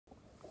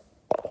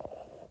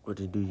What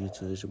it do,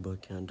 YouTube? It's your boy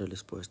Cam Dudley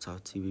Sports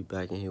Talk TV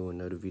back in here with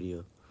another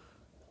video.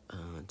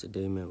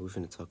 Today, man, we're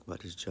finna talk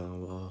about this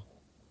John Wall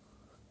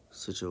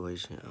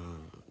situation.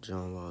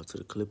 John Wall to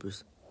the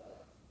Clippers.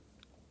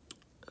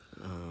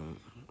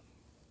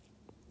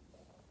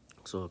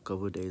 So a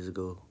couple of days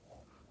ago,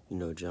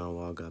 John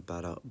Wall got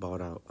bought out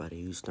by the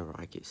Houston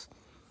Rockets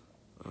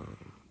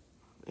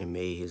and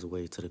made his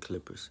way to the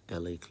Clippers,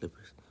 LA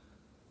Clippers.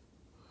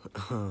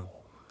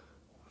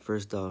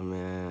 First off,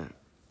 man,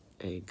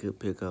 a good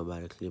pickup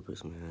by the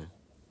Clippers, man.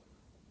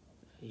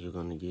 You're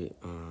gonna get,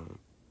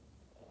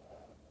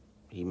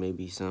 he may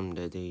be something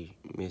that they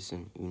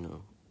missing,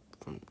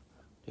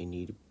 they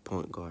need a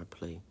point guard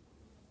play,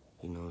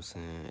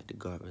 at the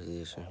guard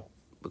position,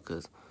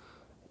 because,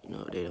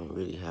 they don't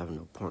really have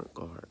no point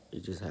guard. They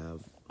just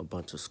have a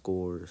bunch of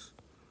scorers,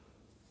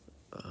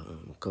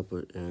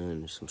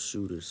 and some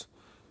shooters,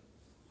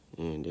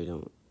 and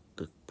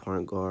the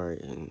point guard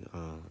and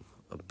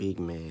a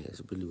big man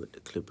is really what the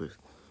Clippers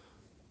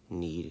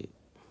needed.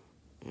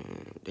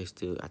 And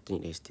I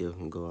think they still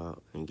can go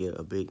out and get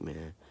a big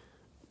man,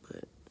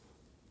 but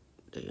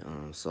they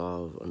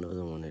solve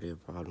another one of their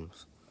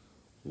problems,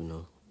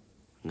 not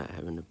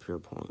having a pure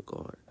point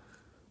guard.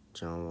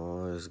 John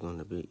Wall is going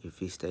to be, if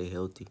he stay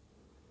healthy,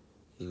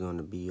 he's going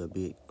to be a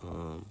big,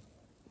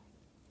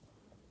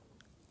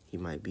 he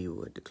might be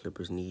what the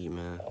Clippers need,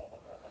 man.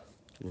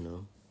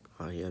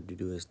 All he have to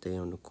do is stay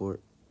on the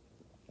court.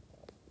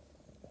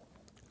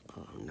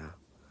 Now,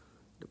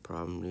 the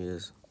problem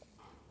is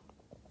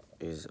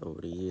over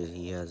the years,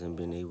 he hasn't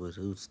been able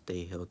to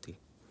stay healthy.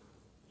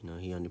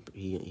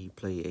 He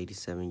played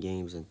 87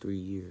 games in 3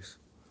 years.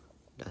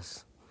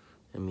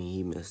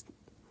 He missed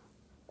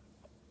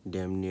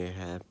damn near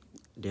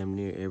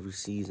every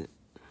season,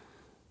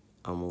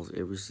 almost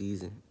every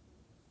season,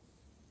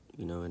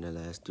 in the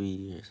last 3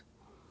 years.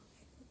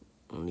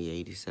 Only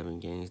 87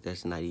 games,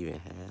 that's not even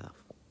half.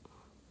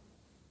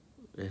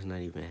 That's not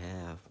even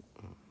half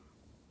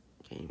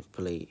games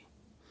played.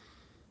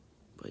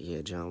 But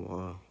yeah, John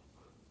Wall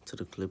to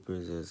the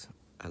Clippers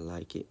I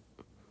like it,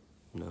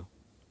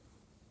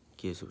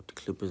 Gives the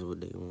Clippers what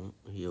they want.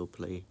 He'll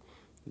play,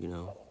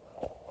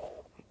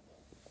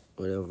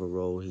 whatever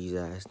role he's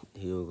asked,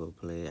 he'll go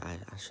play. I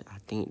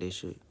think they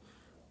should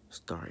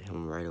start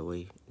him right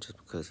away, just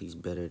because he's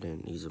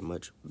a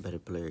much better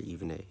player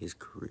even at his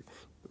career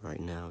right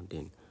now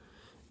than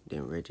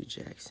Reggie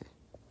Jackson.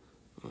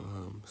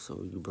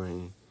 So you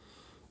bring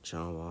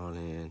John Wall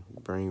in,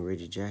 bring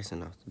Reggie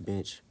Jackson off the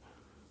bench,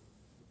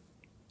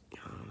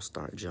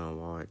 start John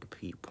Wall at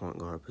the point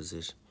guard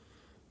position.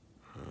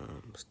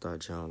 Start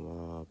John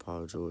Wall,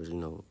 Paul George,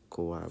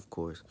 Kawhi, of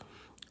course.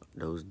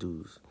 Those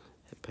dudes,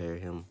 pair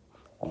him,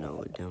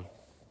 with them.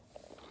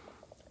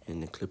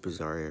 And the Clippers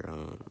are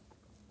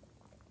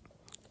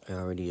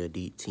already a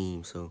deep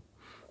team, so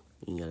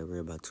you ain't got to worry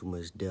about too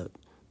much depth.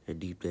 They're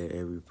deep at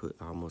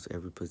almost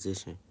every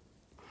position.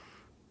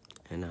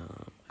 And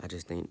I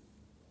just think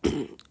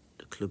the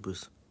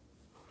Clippers,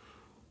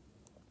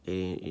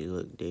 they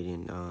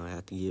didn't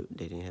have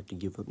to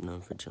give up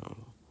nothing for John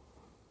Wall.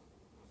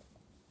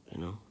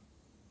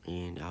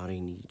 And all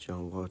they need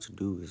John Wall to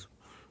do is,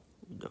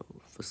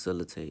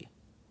 facilitate,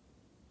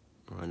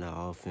 run the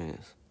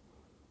offense,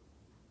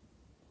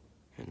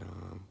 and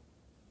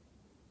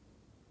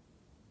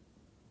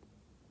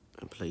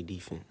play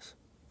defense.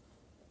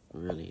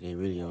 They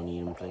really don't need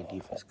him to play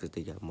defense because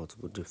they got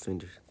multiple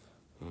defenders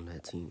on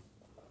that team.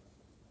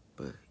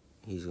 But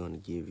he's going to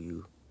give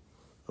you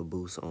a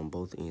boost on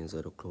both ends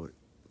of the court,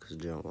 because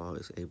John Wall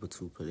is able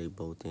to play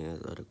both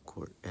ends of the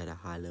court at a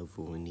high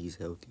level when he's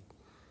healthy.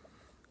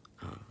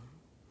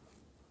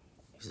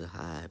 He's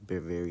a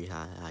very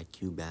high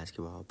IQ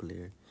basketball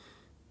player.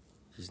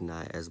 He's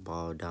not as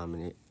ball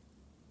dominant.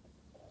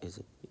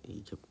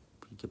 He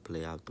can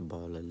play out the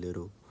ball a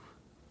little.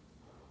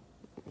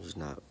 He's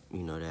not,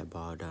 that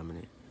ball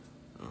dominant.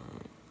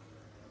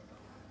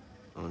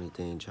 Only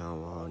thing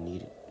John Wall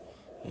needed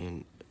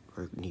and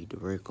need to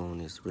work on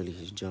is really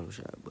his jump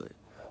shot. But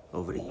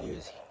over the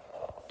years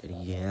that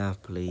he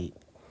have played,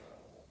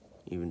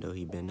 even though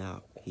he been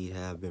out, he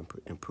have been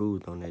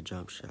improved on that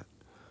jump shot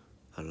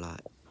a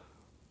lot.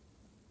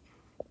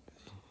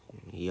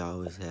 He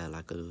always had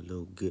like a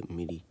little good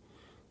midi,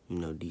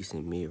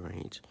 decent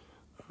mid-range.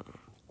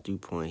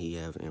 3-point, he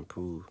have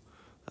improved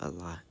a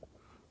lot.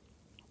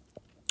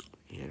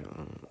 And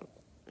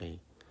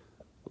hey,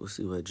 we'll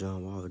see what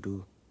John Wall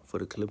do for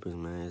the Clippers,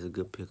 man. It's a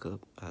good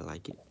pickup. I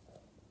like it.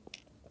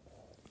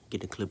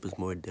 Get the Clippers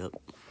more depth.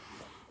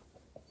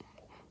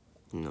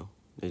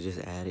 They just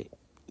added,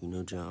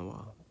 John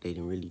Wall. They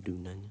didn't really do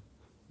nothing.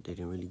 They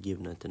didn't really give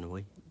nothing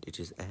away. They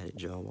just added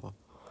John Wall.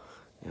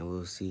 And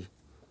we'll see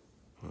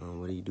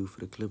what do you do for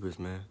the Clippers,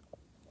 man.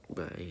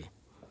 But hey,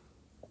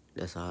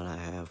 that's all I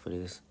have for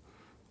this.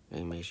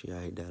 Hey, make sure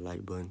y'all hit that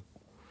like button,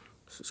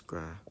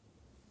 subscribe,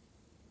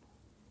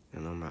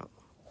 and I'm out.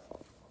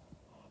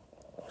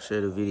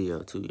 Share the video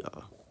too,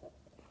 y'all.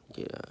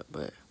 Yeah,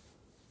 but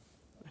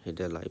hit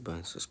that like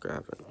button,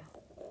 subscribe.